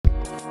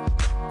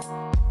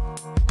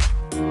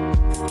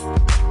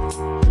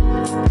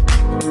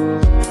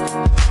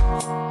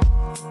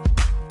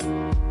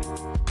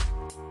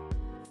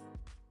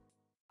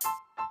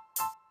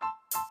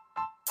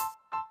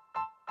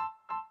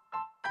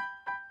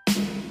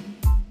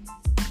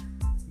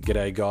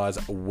G'day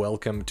guys,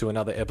 welcome to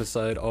another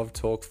episode of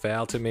Talk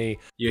Foul to Me.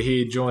 You're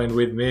here joined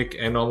with Mick,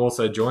 and I'm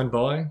also joined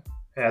by...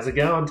 How's it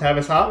going?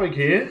 Tavis Hartwig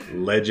here.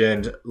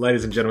 Legend.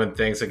 Ladies and gentlemen,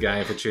 thanks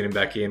again for tuning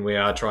back in. We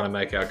are trying to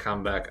make our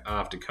comeback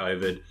after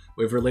COVID.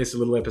 We've released a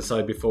little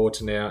episode before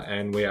to now,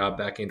 and we are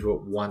back into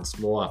it once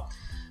more.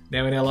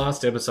 Now, in our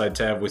last episode,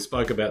 Tav, we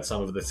spoke about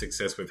some of the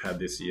success we've had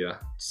this year,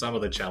 some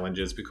of the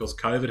challenges, because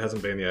COVID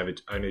hasn't been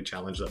the only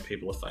challenge that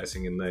people are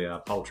facing in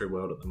the poultry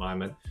world at the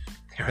moment.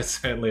 There are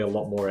certainly a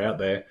lot more out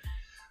there.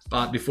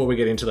 But before we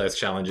get into those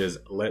challenges,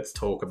 let's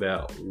talk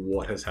about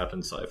what has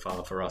happened so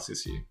far for us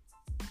this year.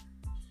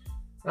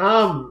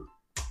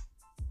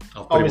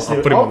 Obviously,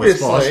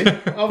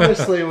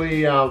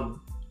 we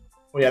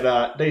had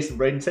a decent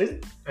breeding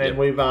season, and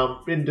we've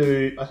been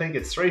to, I think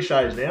it's 3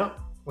 shows now.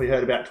 We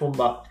heard about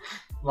Toowoomba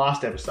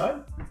last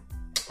episode,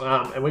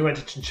 and we went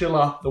to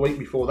Chinchilla the week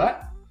before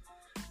that,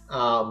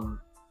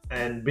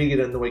 and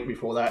Biggin the week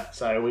before that.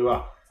 So we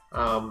were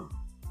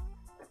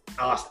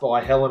asked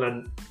by Helen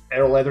and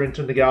Errol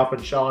Etherington to go up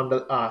and show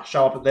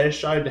up at their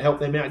show to help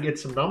them out get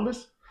some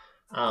numbers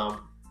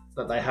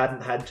that they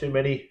hadn't had too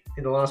many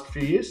in the last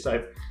few years.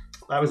 So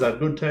that was a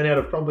good turnout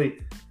of probably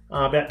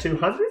about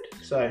 200.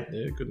 So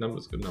yeah, good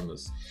numbers.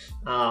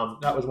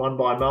 That was won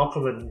by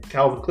Malcolm and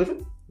Calvin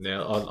Clifford.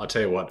 Now, I'll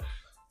tell you what,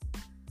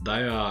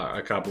 they are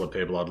a couple of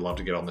people I'd love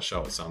to get on the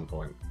show at some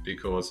point,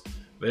 because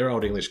their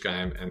Old English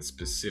game, and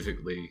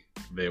specifically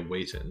their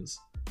Wheatons,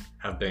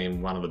 have been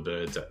one of the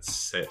birds that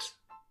set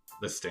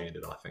the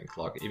standard, I think.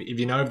 Like, if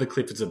you know if the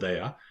Cliffords are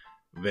there,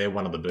 they're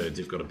one of the birds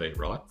you've got to beat,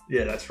 right?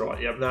 Yeah, that's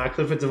right. Yep. No,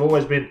 Cliffords have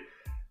always been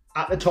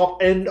at the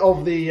top end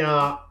of the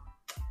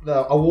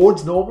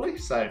awards normally.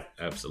 So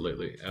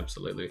Absolutely.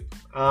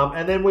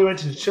 And then we went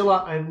to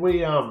Chinchilla, and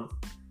we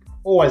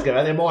always go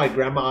out there. My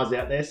grandma's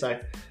out there, so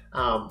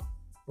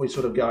we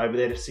sort of go over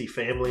there to see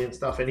family and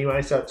stuff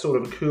anyway. So it's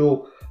sort of a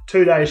cool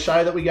 2-day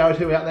show that we go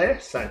to out there.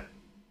 So,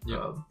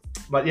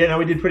 but yeah, no,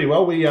 we did pretty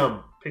well. We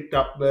picked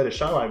up Bird of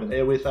Show over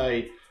there with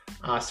a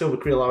Silver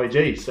Creel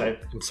OEG. So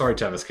I'm sorry,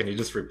 Tavis, can you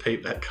just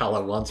repeat that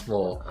colour once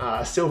more?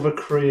 Silver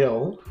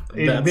Creel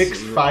in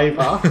mixed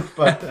favour.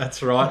 But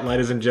that's right,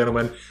 ladies and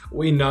gentlemen.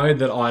 We know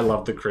that I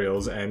love the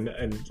Creels, and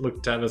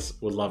look,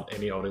 Tavis would love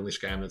any Old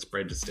English game that's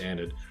bred to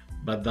standard,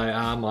 but they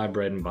are my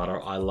bread and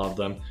butter. I love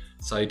them.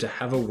 So to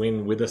have a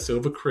win with a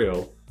Silver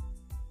Creel,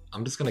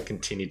 I'm just going to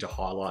continue to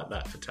highlight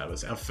that for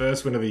Tavis. Our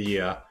first win of the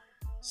year,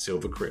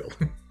 Silver Creel.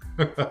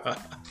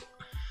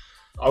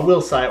 I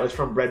will say it was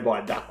from Bred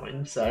by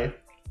Duckling, so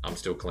I'm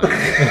still clean.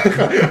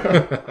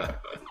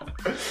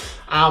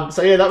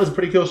 So yeah, that was a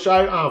pretty cool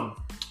show.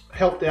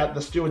 Helped out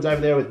the stewards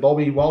over there with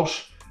Bobby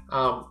Walsh,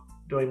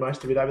 doing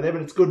most of it over there,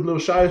 but it's a good little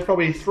show. It's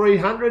probably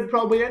 300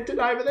 probably entered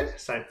over there.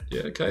 So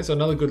yeah, okay, so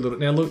another good little...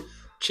 Now look,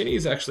 Chinny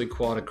is actually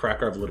quite a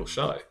cracker of a little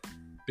show,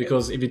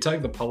 because if you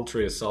take the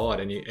poultry aside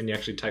and you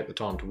actually take the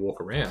time to walk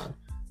around,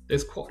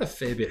 there's quite a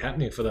fair bit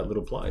happening for that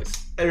little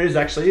place. There is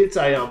actually. It's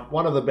a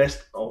one of the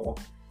best, or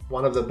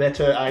one of the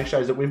better ag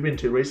shows that we've been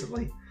to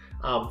recently.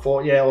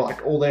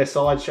 Like all their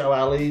sideshow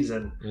alleys,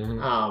 and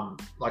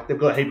like they've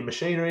got a heap of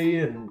machinery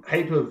and a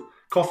heap of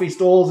coffee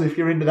stalls if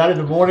you're into that in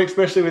the morning,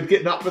 especially with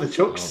getting up for the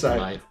chooks.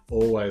 Mate,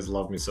 always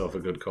love myself a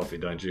good coffee,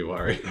 don't you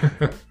worry.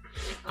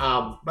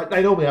 But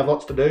they normally have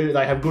lots to do.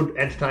 They have good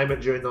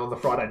entertainment on the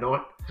Friday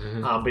night,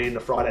 being the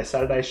Friday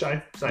Saturday show.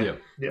 So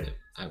yeah,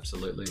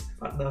 absolutely.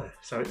 But no,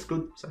 so it's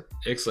good. So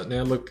excellent.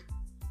 Now look,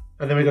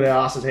 and then we got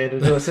our asses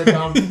handed to us at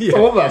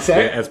all of us.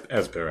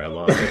 As per our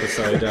last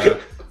episode.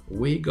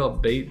 We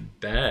got beat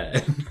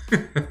bad.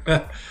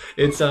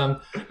 It's and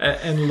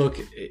look,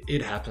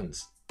 it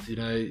happens. You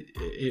know,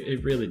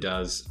 it really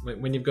does.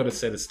 When you've got a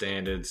set of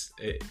standards,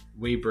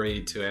 we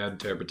breed to our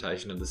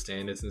interpretation of the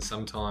standards, and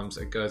sometimes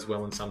it goes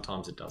well and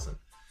sometimes it doesn't.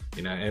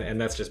 You know,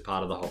 and that's just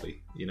part of the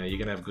hobby. You know, you're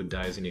going to have good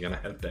days and you're going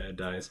to have bad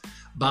days.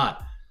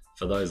 But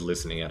for those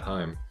listening at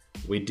home,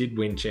 we did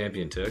win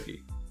Champion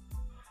Turkey.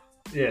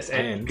 Yes,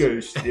 and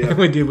Goose. Yeah.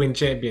 We did win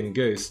Champion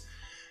Goose.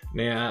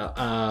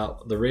 Now,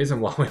 the reason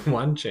why we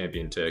won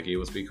Champion Turkey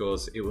was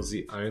because it was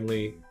the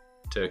only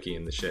turkey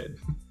in the shed.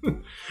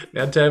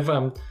 Now, Tav,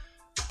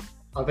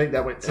 I think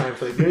that went the same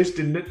for the goose,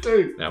 didn't it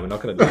too? No, we're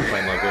not going to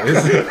downplay my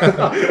goose.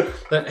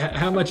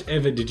 How much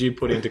effort did you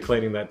put into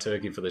cleaning that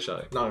turkey for the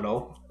show? Not at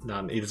all.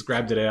 None. You just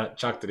grabbed it out,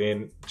 chucked it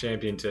in,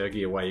 Champion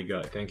Turkey, away you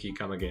go. Thank you,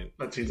 come again.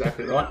 That's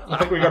exactly right. I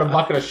think we got a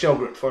bucket of shell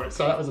grit for it,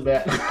 so that was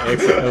about...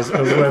 Excellent. It was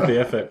worth the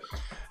effort.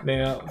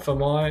 Now, for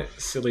my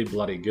silly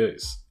bloody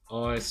goose,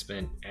 I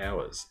spent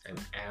hours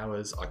and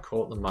hours. I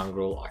caught the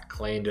mongrel. I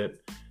cleaned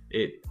it.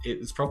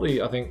 It's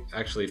probably, I think,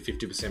 actually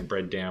 50%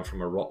 bred down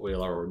from a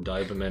Rottweiler or a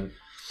Doberman.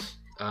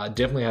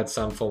 Definitely had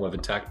some form of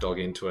attack dog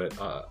into it.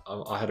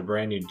 I had a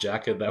brand new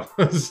jacket that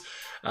was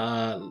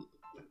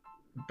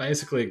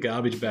basically a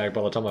garbage bag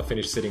by the time I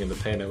finished sitting in the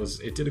pen.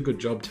 It did a good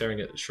job tearing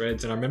it to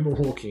shreds. And I remember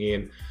walking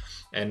in,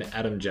 and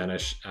Adam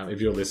Janish,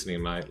 if you're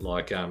listening, mate,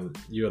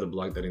 you are the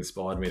bloke that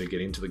inspired me to get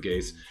into the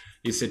geese.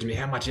 You said to me,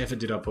 how much effort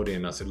did I put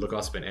in? I said, look,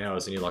 I spent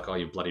hours. And you're like, oh,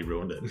 you bloody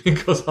ruined it.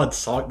 Because I'd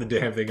psyched the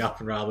damn thing up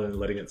rather than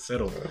letting it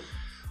settle.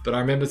 But I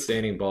remember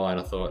standing by and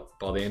I thought,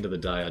 by the end of the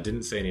day, I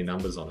didn't see any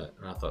numbers on it.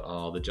 And I thought,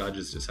 oh, the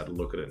judges just had to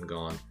look at it and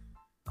gone,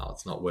 oh,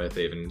 it's not worth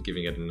even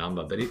giving it a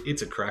number. But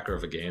it's a cracker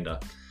of a gander.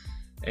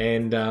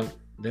 And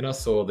then I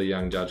saw the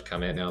young judge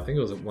come out. Now, I think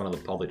it was one of the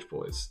Polich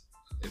boys,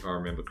 if I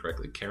remember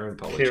correctly. Kieran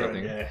Polich, I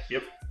think. Yeah,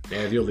 yep. Now,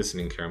 if you're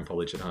listening, Kieran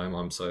Polich at home,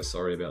 I'm so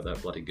sorry about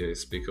that bloody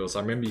goose, because I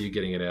remember you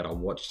getting it out. I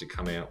watched it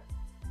come out.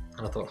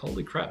 And I thought,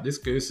 holy crap, this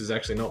goose is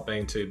actually not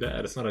being too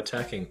bad. It's not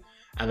attacking.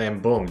 And then,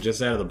 boom,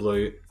 just out of the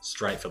blue,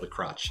 straight for the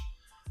crutch.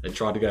 They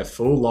tried to go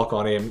full lock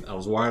on him. I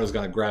was worried I was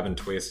going to grab and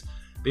twist.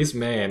 This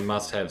man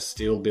must have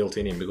steel built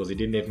in him, because he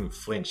didn't even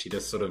flinch. He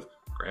just sort of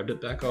grabbed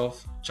it back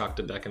off, chucked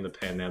it back in the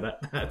pen. Now,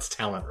 that's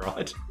talent,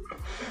 right?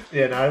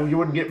 Yeah, no, you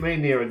wouldn't get me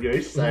near a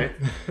goose, so...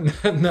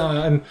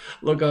 No, and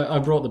look, I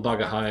brought the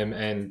bugger home,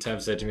 and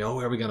Tav said to me, oh,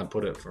 where are we going to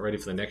put it? Ready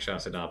for the next show? I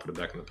said, no, I'll put it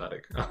back in the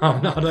paddock. No,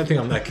 I don't think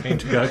I'm that keen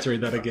to go through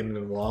that again in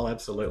a while.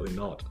 Absolutely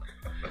not.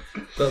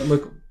 But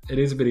look, it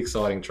is a bit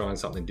exciting trying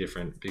something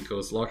different,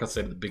 because like I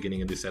said at the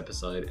beginning of this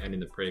episode and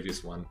in the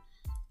previous one,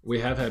 we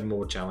have had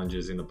more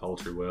challenges in the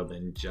poultry world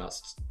than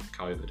just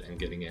COVID and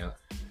getting out.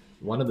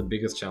 One of the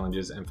biggest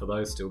challenges, and for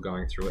those still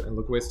going through it, and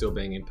look, we're still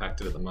being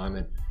impacted at the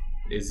moment,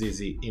 is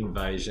the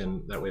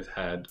invasion that we've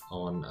had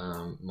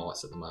on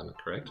mice at the moment,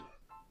 correct?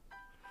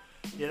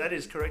 Yeah, that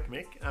is correct,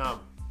 Mick.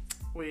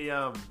 We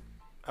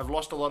have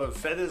lost a lot of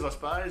feathers, I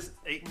suppose,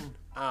 eaten,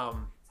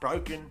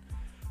 broken.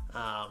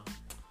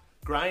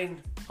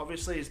 Grain,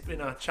 obviously, has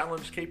been a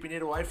challenge keeping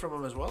it away from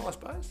them as well, I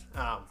suppose.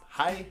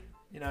 Hay,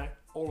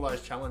 all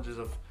those challenges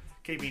of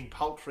keeping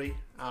poultry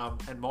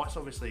and mice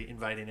obviously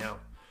invading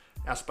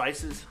our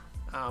spaces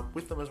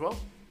with them as well.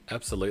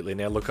 Absolutely.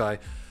 Now, look, I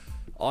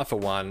for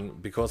one,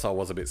 because I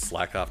was a bit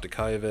slack after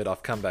COVID,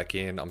 I've come back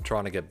in. I'm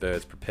trying to get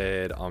birds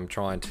prepared. I'm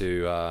trying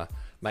to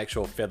make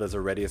sure feathers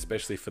are ready,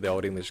 especially for the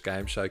Old English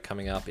Game Show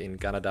coming up in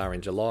Gunnedah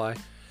in July.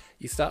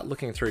 You start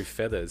looking through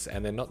feathers,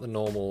 and they're not the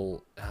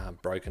normal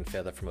broken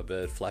feather from a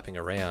bird flapping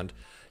around.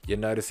 You're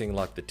noticing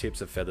like the tips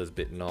of feathers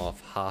bitten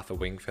off, half a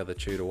wing feather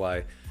chewed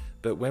away.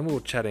 But when we were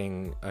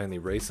chatting only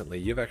recently,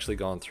 you've actually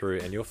gone through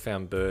and you've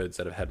found birds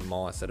that have had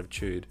mice that have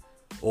chewed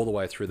all the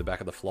way through the back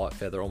of the flight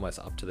feather, almost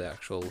up to the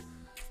actual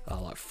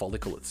like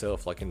follicle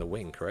itself, like in the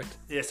wing, correct?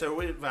 Yeah, so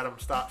we've had them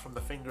start from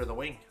the finger of the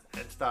wing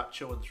and start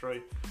chewing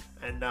through,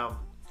 and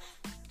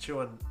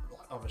chewing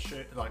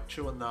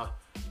the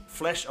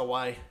flesh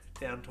away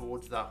down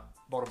towards the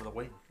bottom of the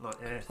wing. Like,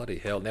 yeah. Bloody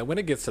hell! Now, when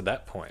it gets to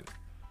that point,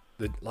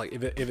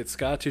 if its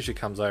scar tissue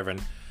comes over,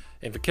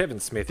 and for Kevin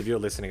Smith, if you're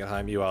listening at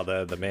home, you are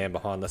the man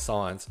behind the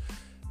science.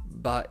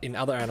 But in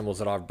other animals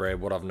that I've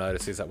bred, what I've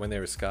noticed is that when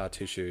there is scar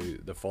tissue,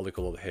 the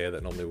follicle or the hair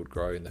that normally would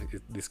grow, in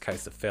this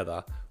case the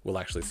feather, will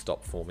actually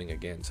stop forming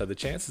again. So the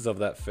chances of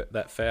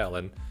that fowl,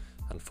 and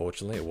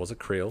unfortunately it was a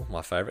creel,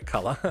 my favourite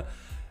colour,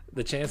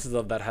 the chances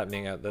of that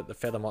happening, that the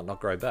feather might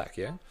not grow back,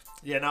 yeah?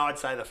 Yeah, no, I'd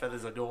say the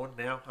feathers are gone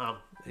now.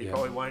 He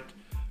probably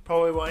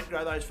won't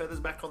grow those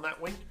feathers back on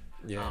that wing.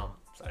 Yeah.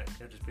 So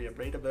it'll just be a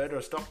breeder bird or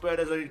a stock bird,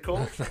 as you'd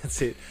call it.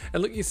 That's it.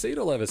 And look, you see it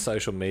all over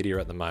social media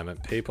at the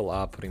moment. People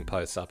are putting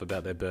posts up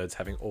about their birds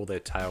having all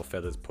their tail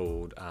feathers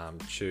pulled,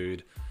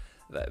 chewed.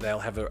 They'll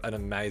have an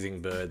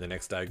amazing bird the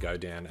next day go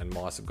down, and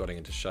mice have got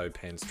into show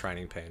pens,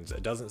 training pens.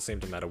 It doesn't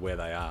seem to matter where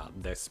they are;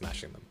 they're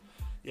smashing them.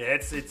 Yeah,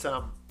 it's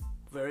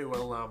very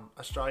well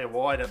Australia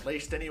wide at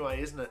least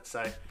anyway, isn't it?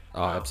 So.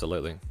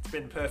 Absolutely. It's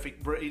been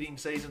perfect breeding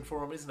season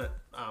for them, isn't it?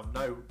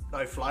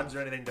 No floods or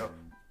anything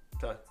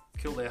to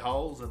kill their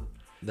holes and.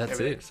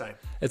 That's it.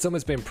 It's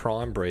almost been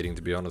prime breeding,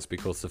 to be honest,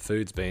 because the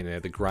food's been there.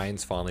 The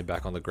grain's finally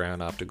back on the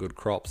ground after good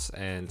crops,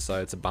 and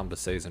so it's a bumper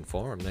season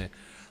for them. Their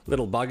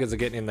little buggers are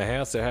getting in the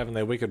house, they're having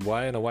their wicked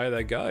way, and away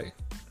they go.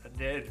 And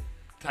they're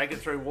taking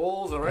through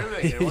walls or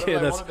everything. Whatever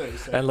they want to do.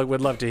 So. And look,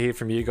 we'd love to hear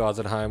from you guys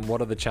at home.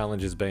 What are the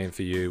challenges been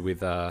for you with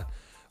the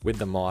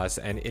mice?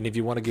 And if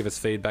you want to give us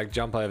feedback,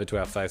 jump over to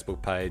our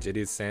Facebook page. It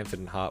is Sanford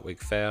and Hartwig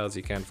Fowls.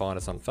 You can find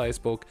us on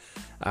Facebook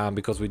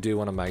because we do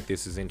want to make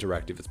this as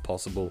interactive as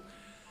possible.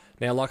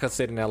 Now, like I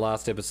said in our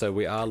last episode,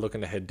 we are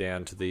looking to head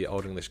down to the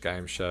Old English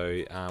Game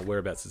Show.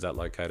 Whereabouts is that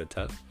located,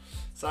 Tav?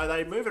 So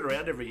they move it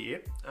around every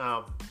year,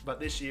 but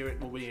this year it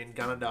will be in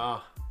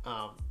Gunnedah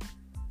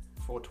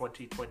for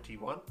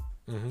 2021.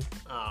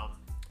 Mm-hmm.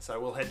 So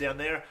we'll head down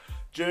there.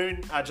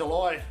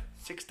 July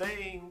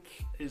 16th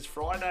is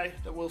Friday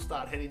that we'll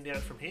start heading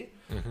down from here,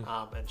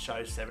 and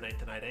shows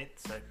 17th and 18th.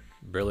 So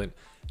brilliant.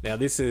 Now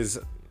this is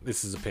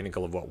a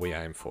pinnacle of what we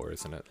aim for,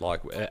 isn't it?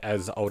 Like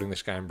as Old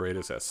English game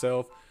breeders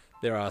ourselves.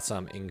 There are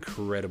some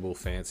incredible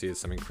fanciers,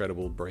 some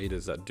incredible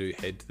breeders that do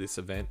head to this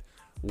event.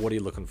 What are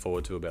you looking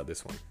forward to about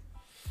this one?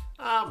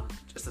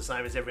 Just the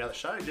same as every other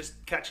show,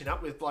 just catching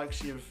up with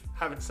blokes you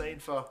haven't seen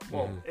for,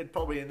 it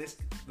probably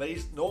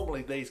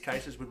normally these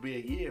cases would be a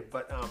year,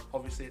 but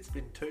obviously it's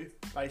been 2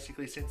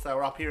 basically since they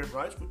were up here in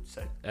Rosewood.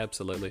 So.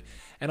 Absolutely.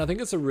 And I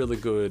think it's a really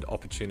good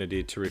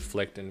opportunity to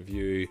reflect and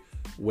view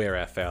where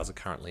our fowls are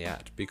currently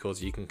at,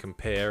 because you can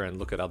compare and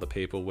look at other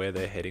people, where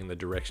they're heading, the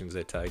directions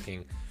they're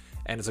taking.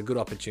 And it's a good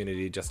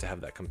opportunity just to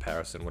have that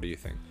comparison. What do you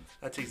think?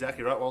 That's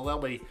exactly right. Well,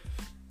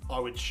 I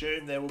would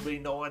assume there will be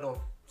 9 or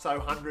so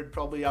hundred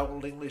probably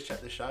Old English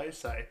at the show.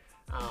 So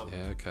Yeah,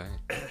 okay.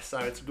 so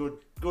it's a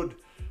good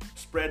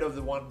spread of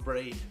the one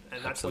breed, and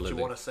that's Absolutely. what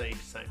you want to see.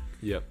 So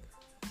Yep.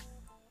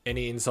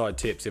 Any inside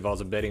tips if I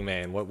was a betting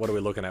man? What are we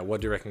looking at?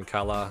 What do you reckon?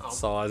 Colour,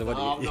 size? What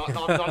do I'm you,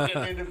 not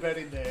getting into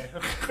betting there.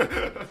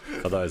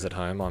 For those at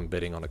home, I'm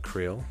betting on a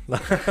krill.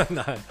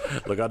 No,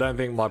 look, I don't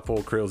think my poor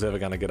krill's ever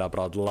going to get up,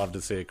 but I'd love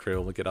to see a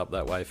krill get up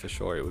that way for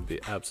sure. It would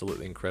be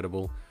absolutely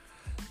incredible.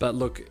 But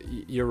look,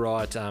 you're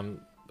right.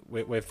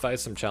 We've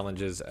faced some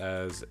challenges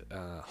as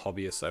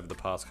hobbyists over the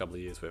past couple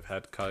of years. We've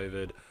had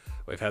COVID,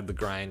 we've had the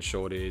grain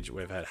shortage,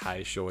 we've had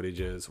hay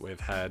shortages,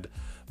 we've had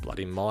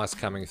bloody mice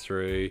coming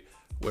through.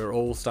 We're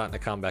all starting to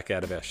come back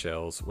out of our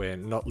shells. We're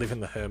not living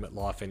the hermit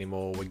life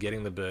anymore. We're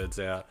getting the birds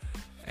out.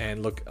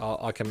 And look,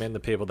 I commend the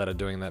people that are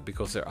doing that,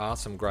 because there are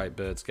some great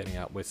birds getting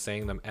out. We're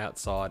seeing them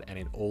outside and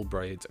in all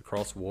breeds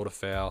across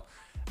waterfowl.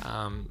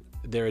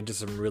 There are just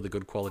some really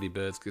good quality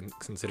birds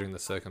considering the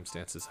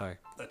circumstances, hey?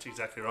 That's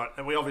exactly right.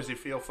 And we obviously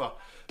feel for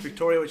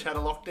Victoria, which had a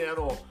lockdown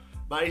or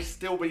may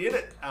still be in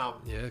it.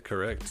 Yeah,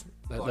 correct.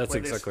 Like That's when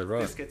exactly this,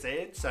 right. This gets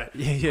aired, so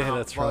Yeah,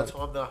 that's by right. the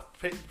time the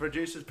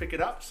producers pick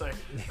it up, so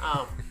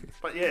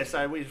but yeah,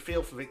 so we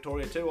feel for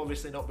Victoria too.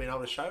 Obviously, not being able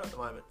to show at the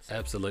moment. So.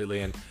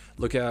 Absolutely. And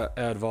look, our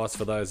advice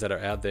for those that are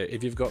out there,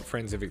 if you've got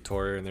friends in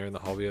Victoria and they're in the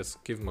hobbyist,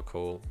 give them a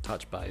call,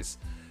 touch base.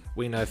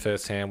 We know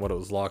firsthand what it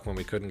was like when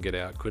we couldn't get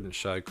out, couldn't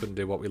show, couldn't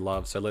do what we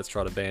love. So let's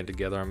try to band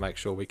together and make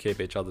sure we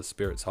keep each other's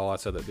spirits high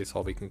so that this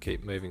hobby can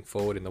keep moving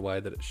forward in the way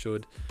that it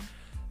should.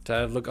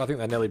 Tav, look, I think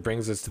that nearly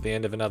brings us to the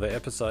end of another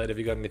episode. Have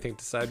you got anything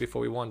to say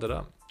before we wind it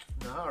up?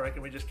 No, I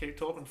reckon we just keep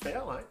talking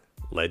foul, eh?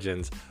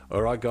 Legends.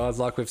 All right, guys,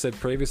 like we've said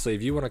previously,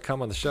 if you want to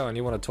come on the show and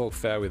you want to talk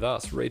foul with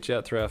us, reach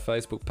out through our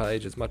Facebook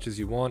page as much as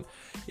you want.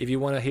 If you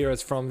want to hear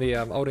us from the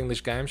Old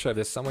English Game Show, if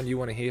there's someone you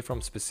want to hear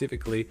from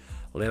specifically,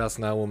 let us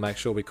know. We'll make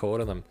sure we call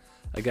to them.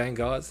 Again,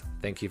 guys,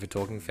 thank you for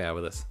talking foul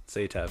with us.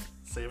 See you, Tav.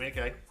 See you,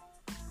 mate.